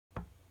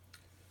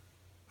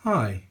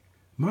Hi,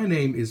 my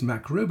name is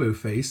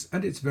McRoboFace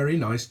and it's very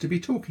nice to be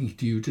talking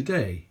to you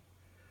today.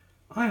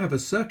 I have a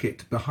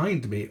circuit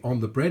behind me on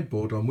the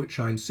breadboard on which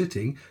I'm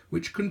sitting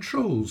which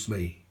controls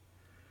me.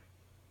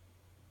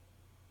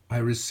 I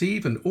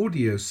receive an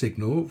audio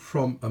signal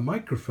from a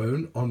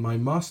microphone on my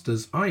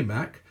master's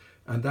iMac,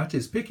 and that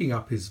is picking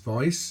up his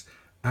voice,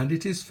 and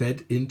it is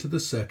fed into the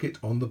circuit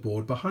on the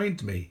board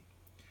behind me.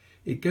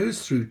 It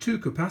goes through two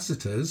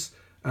capacitors,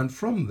 and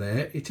from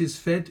there it is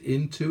fed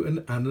into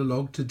an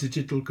analog to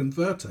digital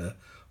converter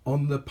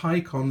on the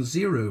PyCon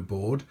 0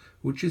 board,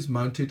 which is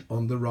mounted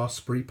on the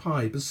Raspberry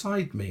Pi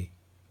beside me.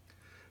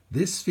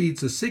 This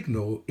feeds a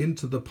signal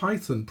into the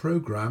Python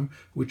program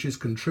which is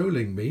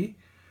controlling me,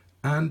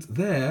 and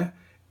there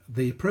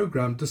the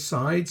program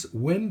decides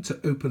when to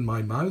open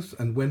my mouth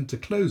and when to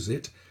close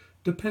it,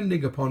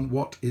 depending upon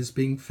what is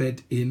being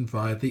fed in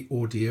via the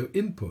audio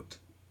input.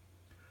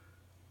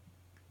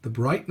 The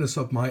brightness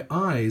of my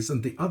eyes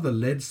and the other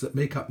LEDs that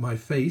make up my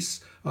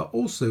face are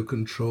also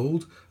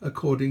controlled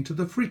according to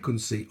the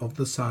frequency of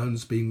the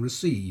sounds being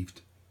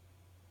received.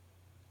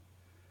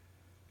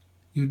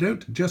 You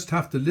don't just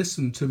have to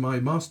listen to my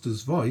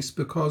master's voice,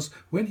 because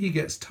when he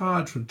gets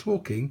tired from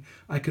talking,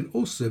 I can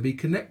also be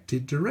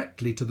connected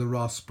directly to the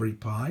Raspberry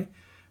Pi,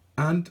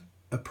 and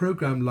a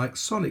program like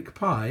Sonic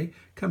Pi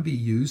can be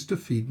used to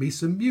feed me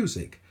some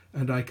music,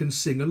 and I can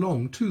sing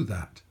along to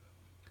that.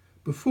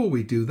 Before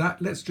we do that,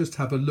 let's just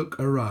have a look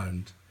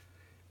around.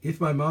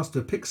 If my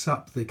master picks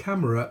up the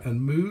camera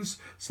and moves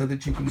so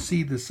that you can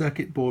see the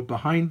circuit board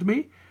behind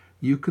me,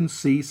 you can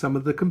see some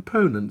of the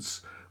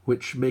components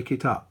which make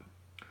it up.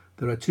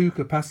 There are two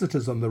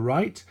capacitors on the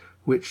right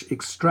which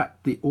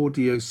extract the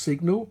audio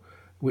signal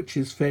which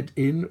is fed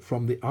in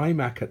from the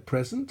iMac at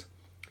present.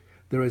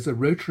 There is a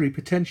rotary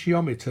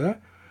potentiometer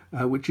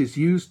which is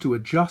used to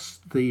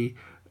adjust the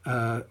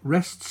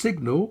rest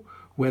signal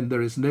when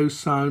there is no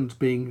sound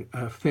being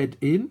fed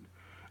in,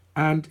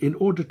 and in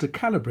order to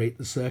calibrate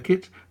the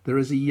circuit there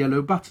is a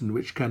yellow button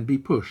which can be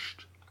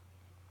pushed.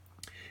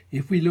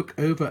 If we look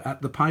over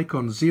at the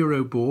PyCon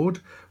 0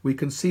 board, we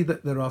can see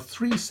that there are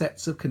three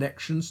sets of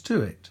connections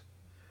to it.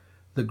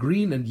 The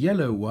green and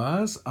yellow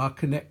wires are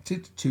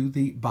connected to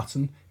the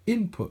button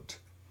input.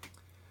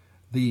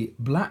 The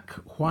black,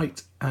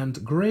 white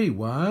and grey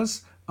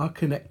wires are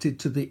connected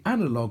to the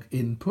analog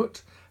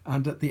input,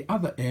 and at the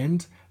other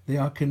end they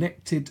are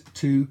connected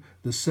to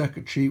the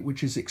circuitry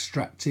which is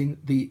extracting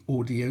the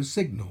audio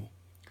signal.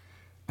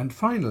 And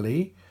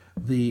finally,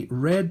 the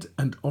red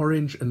and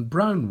orange and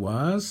brown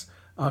wires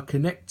are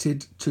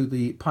connected to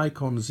the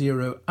PyCon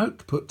 0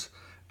 output,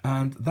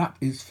 and that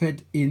is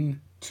fed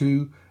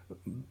into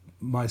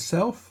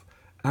myself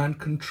and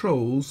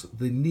controls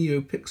the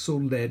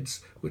NeoPixel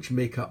LEDs which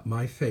make up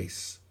my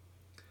face.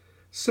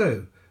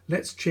 So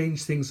let's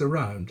change things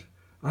around.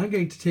 I'm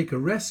going to take a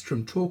rest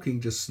from talking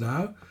just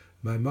now.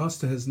 My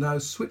master has now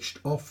switched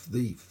off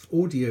the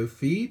audio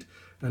feed,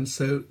 and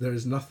so there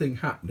is nothing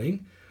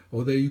happening,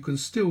 although you can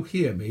still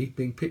hear me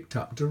being picked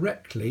up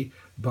directly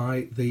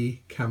by the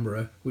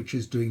camera which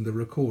is doing the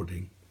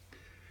recording.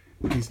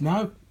 He's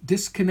now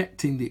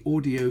disconnecting the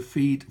audio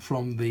feed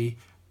from the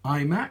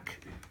iMac.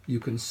 You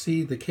can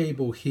see the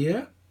cable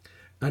here,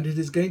 and it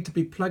is going to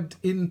be plugged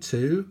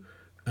into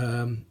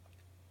a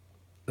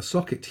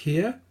socket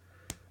here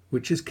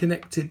which is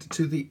connected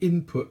to the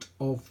input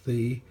of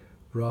the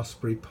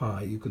Raspberry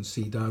Pi. You can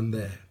see down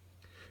there.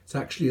 It's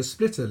actually a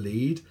splitter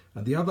lead,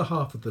 and the other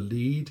half of the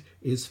lead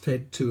is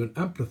fed to an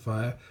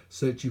amplifier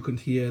so that you can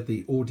hear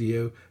the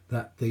audio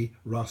that the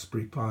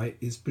Raspberry Pi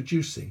is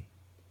producing.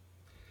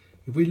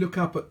 If we look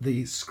up at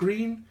the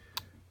screen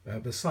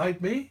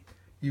beside me,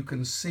 you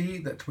can see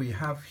that we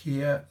have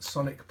here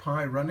Sonic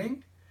Pi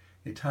running.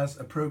 It has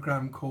a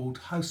program called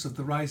House of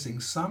the Rising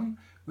Sun,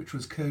 which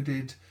was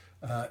coded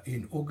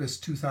in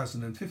August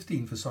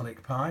 2015 for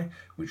Sonic Pi,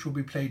 which will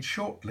be played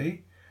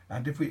shortly.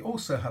 And if we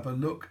also have a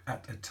look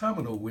at a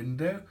terminal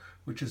window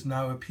which has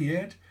now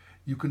appeared,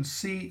 you can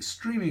see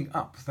streaming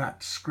up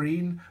that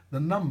screen the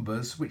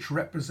numbers which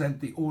represent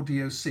the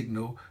audio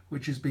signal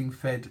which is being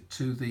fed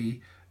to the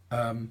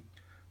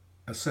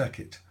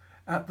circuit.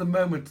 At the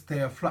moment they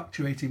are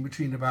fluctuating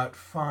between about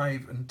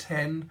 5 and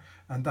 10,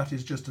 and that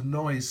is just a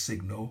noise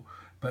signal,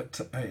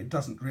 but it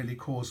doesn't really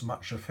cause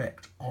much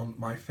effect on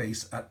my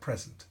face at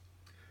present.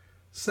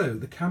 So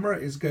the camera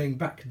is going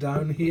back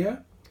down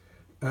here,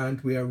 and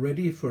we are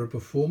ready for a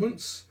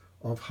performance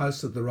of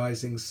House of the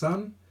Rising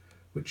Sun,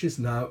 which is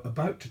now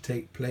about to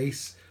take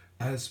place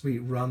as we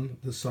run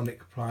the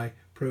Sonic Pi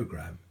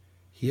program.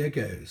 Here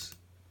goes.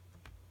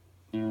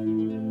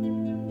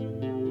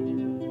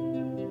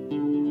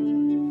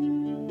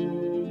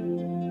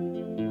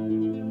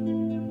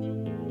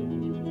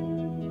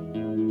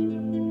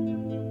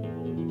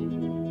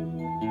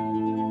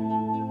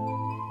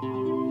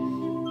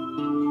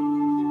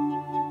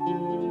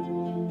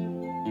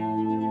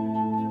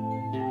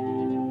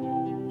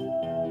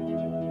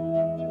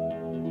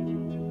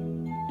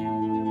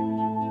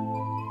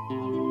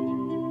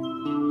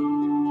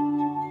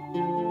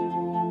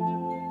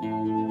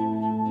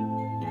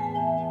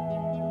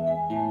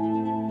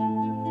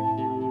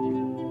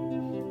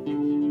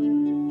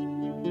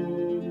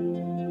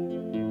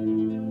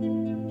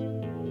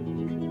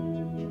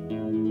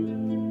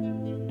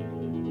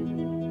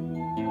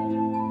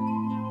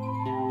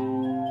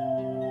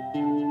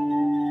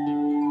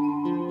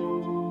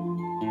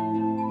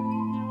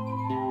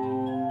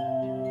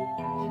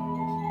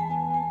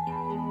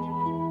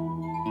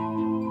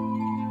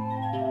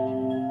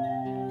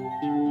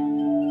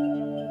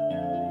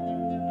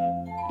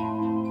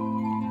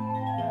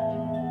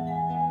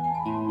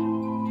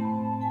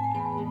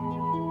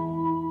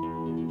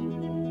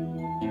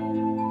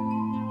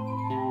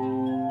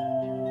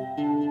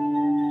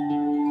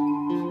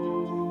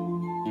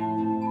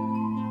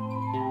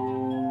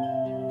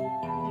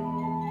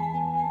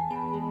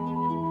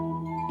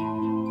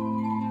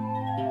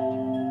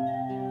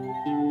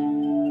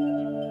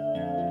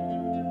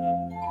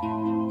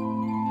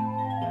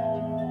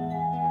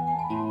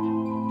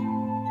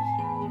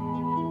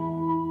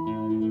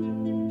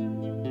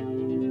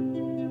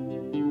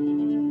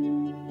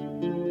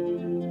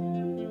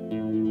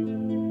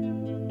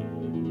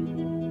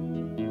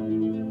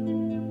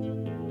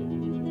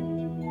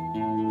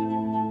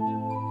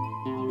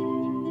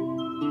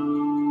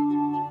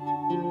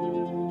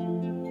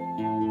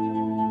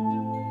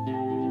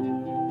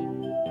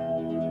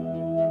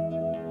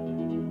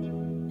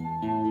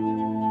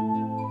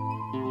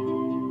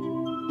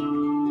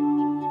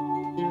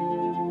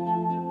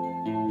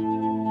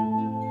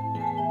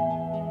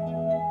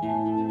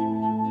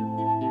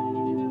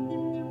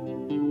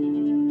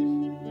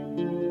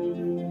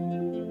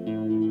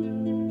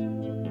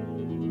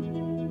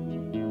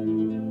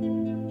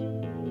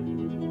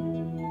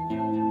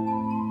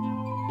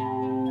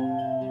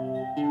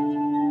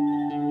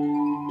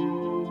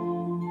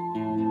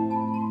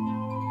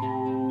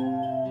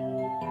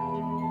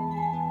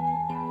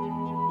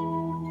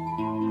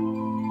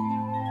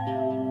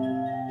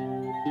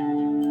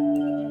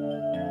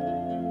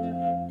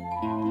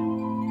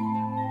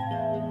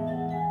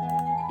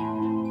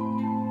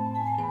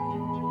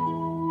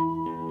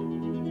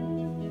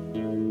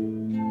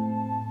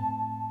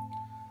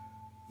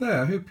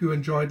 There, I hope you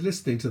enjoyed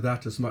listening to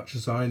that as much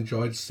as I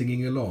enjoyed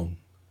singing along.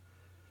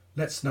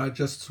 Let's now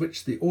just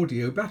switch the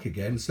audio back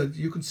again so that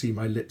you can see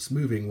my lips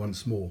moving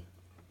once more.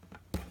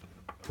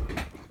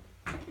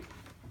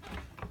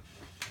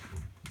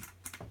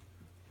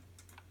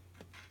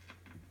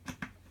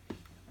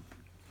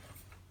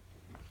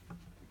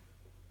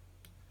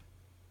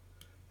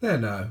 There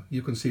now,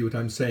 you can see what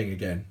I'm saying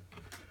again.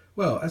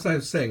 Well, as I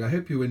was saying, I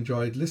hope you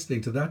enjoyed listening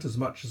to that as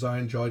much as I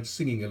enjoyed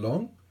singing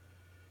along.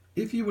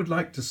 If you would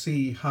like to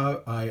see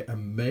how I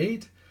am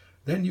made,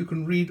 then you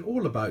can read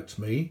all about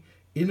me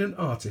in an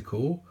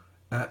article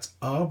at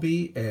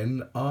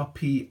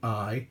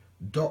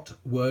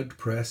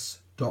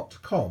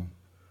rbnrpi.wordpress.com.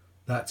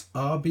 That's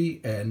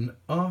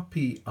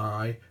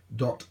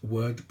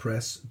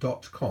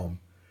rbnrpi.wordpress.com.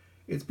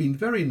 It's been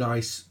very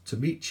nice to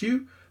meet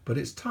you, but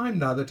it's time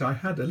now that I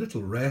had a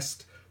little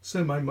rest,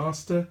 so my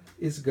master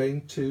is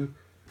going to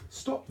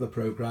stop the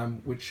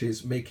program, which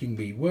is making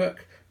me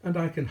work, and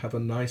I can have a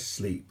nice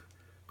sleep.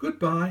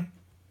 Goodbye.